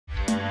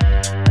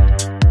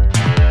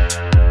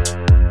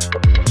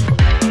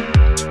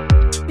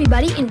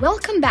everybody, and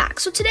welcome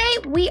back. So today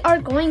we are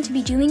going to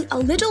be doing a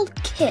little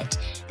kit.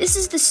 This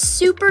is the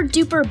Super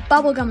Duper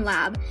Bubblegum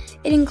Lab.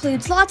 It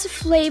includes lots of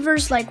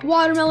flavors like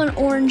watermelon,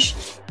 orange,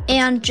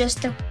 and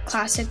just the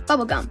classic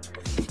bubblegum.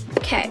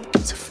 Okay,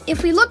 so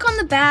if we look on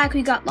the back,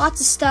 we got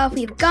lots of stuff.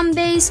 We have gum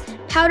base,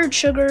 powdered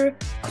sugar,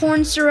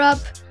 corn syrup,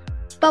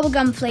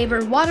 bubblegum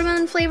flavor,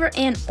 watermelon flavor,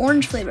 and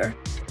orange flavor.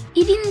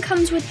 It even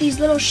comes with these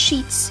little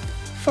sheets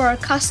for a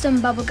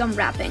custom bubblegum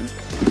wrapping.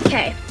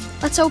 Okay,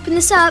 let's open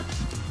this up.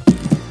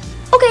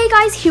 Okay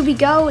guys, here we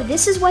go.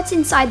 This is what's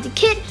inside the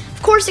kit.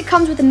 Of course it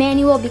comes with a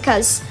manual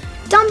because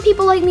dumb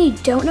people like me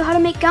don't know how to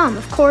make gum.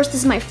 Of course, this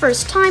is my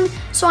first time,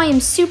 so I am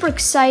super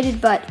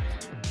excited, but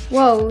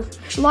whoa,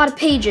 there's a lot of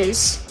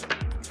pages.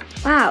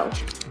 Wow.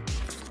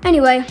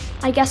 Anyway,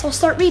 I guess I'll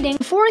start reading.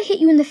 Before I hit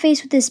you in the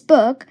face with this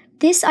book,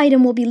 this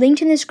item will be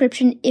linked in the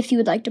description if you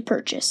would like to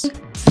purchase.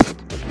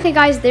 Okay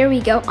guys, there we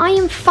go. I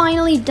am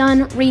finally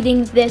done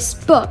reading this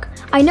book.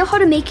 I know how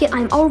to make it,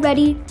 I'm all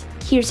ready.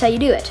 Here's how you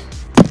do it.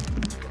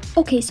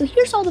 Okay, so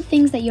here's all the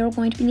things that you're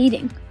going to be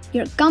needing.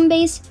 Your gum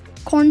base,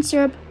 corn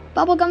syrup,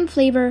 bubblegum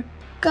flavor,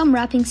 gum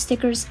wrapping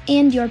stickers,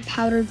 and your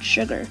powdered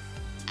sugar,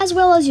 as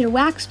well as your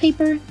wax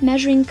paper,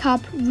 measuring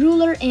cup,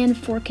 ruler, and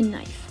fork and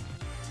knife.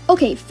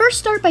 Okay, first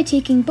start by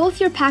taking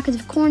both your packets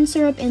of corn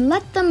syrup and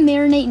let them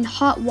marinate in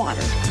hot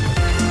water.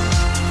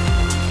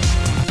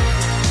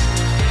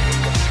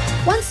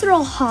 Once they're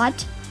all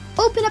hot,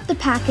 open up the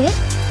packet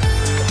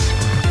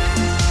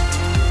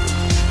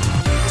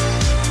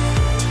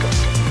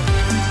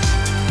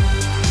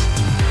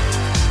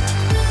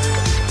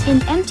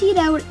and empty it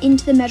out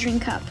into the measuring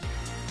cup.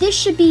 This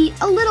should be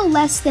a little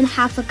less than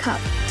half a cup.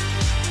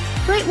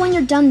 Right when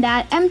you're done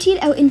that, empty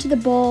it out into the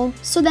bowl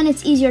so then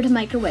it's easier to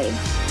microwave.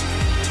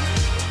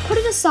 Put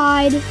it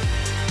aside,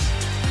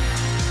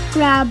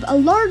 grab a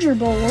larger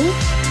bowl,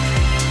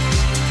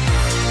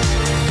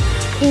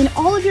 and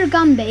all of your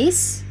gum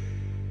base,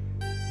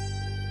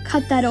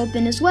 cut that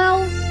open as well.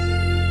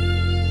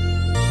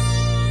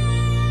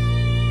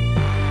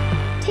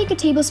 Take a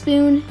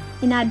tablespoon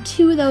and add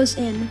 2 of those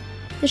in.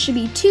 This should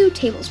be 2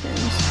 tablespoons.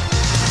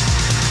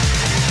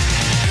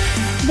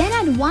 Then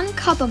add 1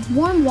 cup of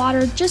warm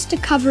water just to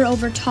cover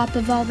over top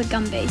of all the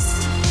gum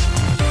base.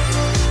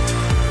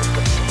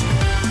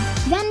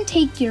 Then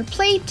take your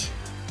plate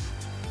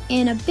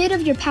and a bit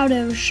of your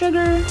powdered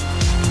sugar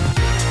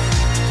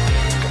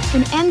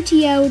and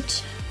empty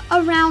out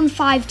around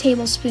 5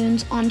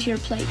 tablespoons onto your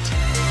plate.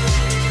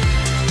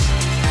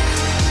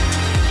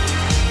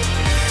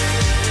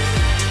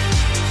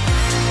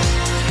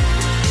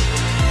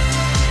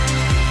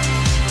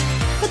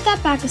 Put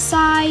that back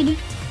aside.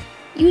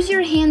 Use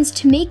your hands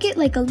to make it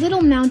like a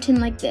little mountain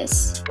like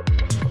this.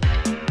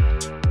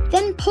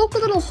 Then poke a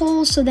little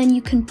hole so then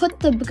you can put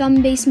the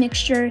gum base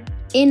mixture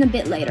in a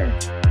bit later.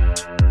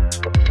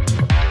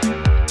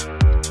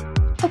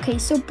 Okay,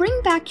 so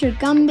bring back your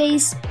gum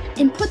base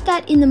and put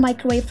that in the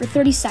microwave for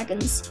 30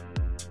 seconds.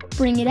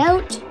 Bring it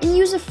out and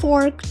use a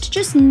fork to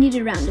just knead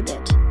it around a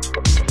bit.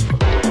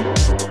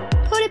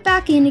 Put it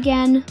back in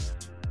again.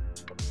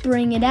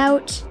 Bring it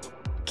out.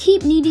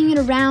 Keep kneading it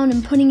around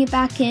and putting it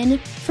back in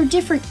for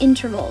different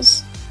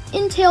intervals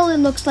until it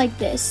looks like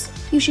this.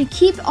 You should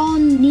keep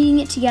on kneading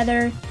it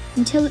together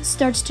until it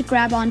starts to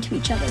grab onto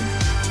each other.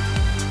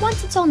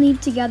 Once it's all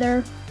kneaded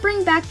together,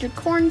 bring back your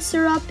corn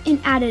syrup and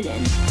add it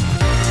in.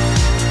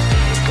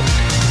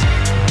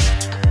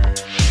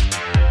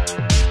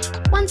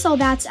 Once all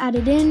that's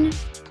added in,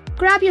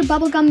 grab your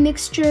bubblegum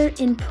mixture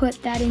and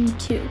put that in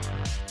too.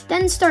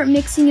 Then start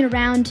mixing it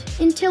around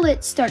until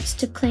it starts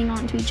to cling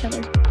onto each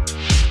other.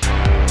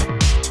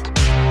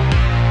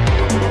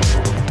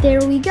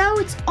 There we go,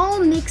 it's all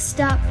mixed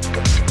up.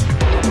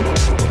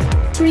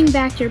 Bring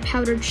back your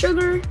powdered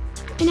sugar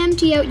and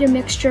empty out your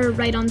mixture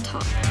right on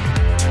top.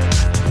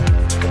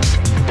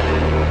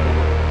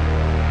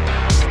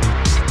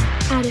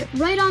 Add it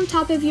right on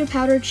top of your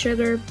powdered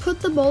sugar, put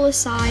the bowl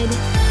aside,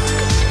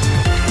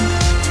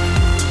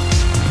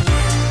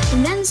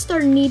 and then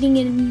start kneading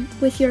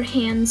it with your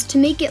hands to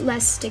make it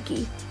less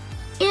sticky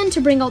and to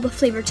bring all the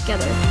flavor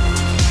together.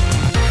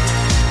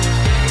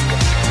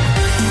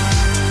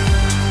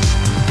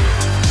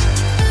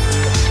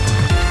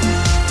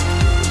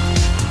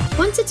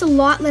 Once it's a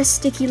lot less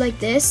sticky like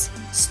this,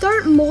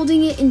 start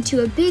molding it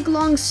into a big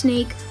long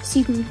snake so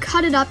you can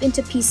cut it up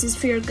into pieces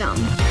for your gum.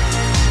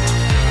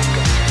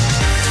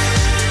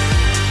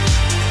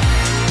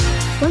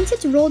 Once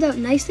it's rolled out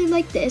nicely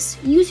like this,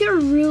 use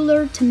your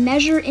ruler to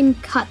measure and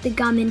cut the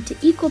gum into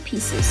equal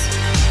pieces.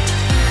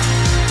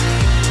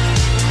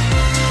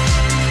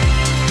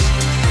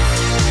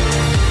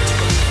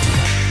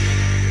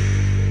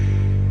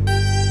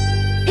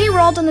 Okay, we're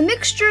all done the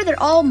mixture, they're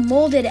all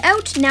molded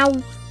out. Now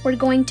we're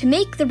going to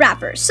make the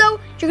wrapper. So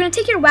you're going to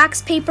take your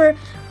wax paper.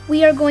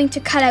 We are going to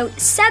cut out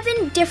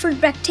 7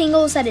 different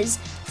rectangles, that is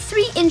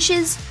 3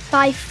 inches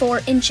by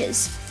 4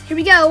 inches. Here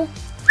we go.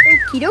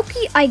 Okie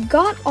dokie, I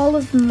got all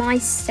of my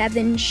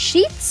 7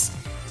 sheets.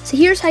 So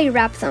here's how you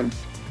wrap them.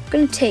 I'm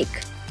going to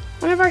take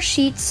one of our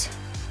sheets,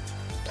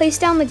 place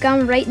down the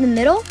gum right in the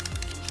middle,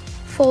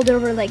 fold it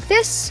over like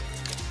this.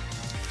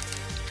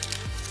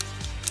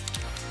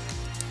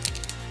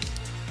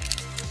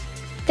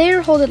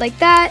 There, hold it like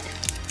that.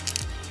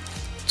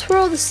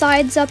 Twirl the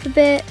sides up a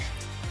bit.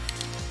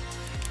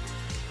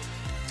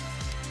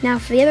 Now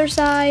for the other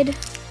side.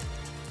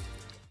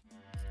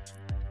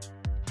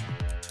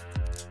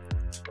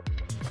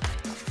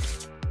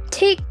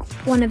 Take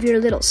one of your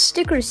little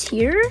stickers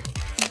here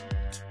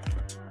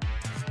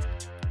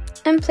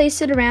and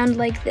place it around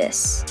like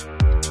this.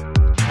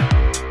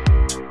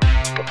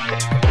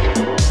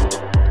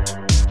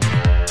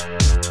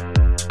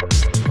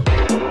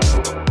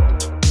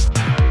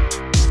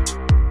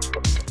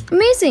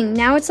 Amazing!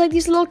 Now it's like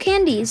these little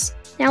candies.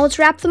 Now let's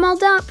wrap them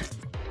all up.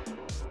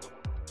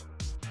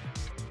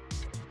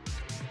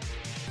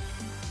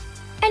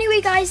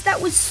 Anyway guys,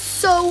 that was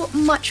so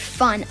much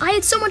fun. I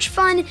had so much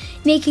fun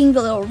making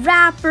the little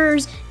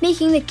wrappers,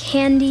 making the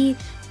candy.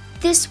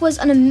 This was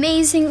an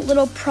amazing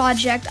little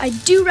project. I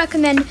do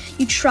recommend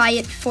you try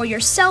it for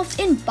yourself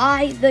and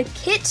buy the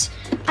kit.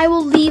 I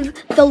will leave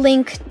the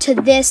link to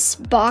this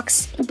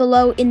box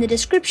below in the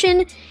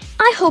description.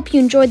 I hope you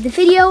enjoyed the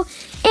video,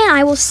 and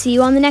I will see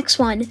you on the next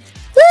one.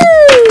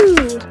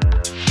 Woo!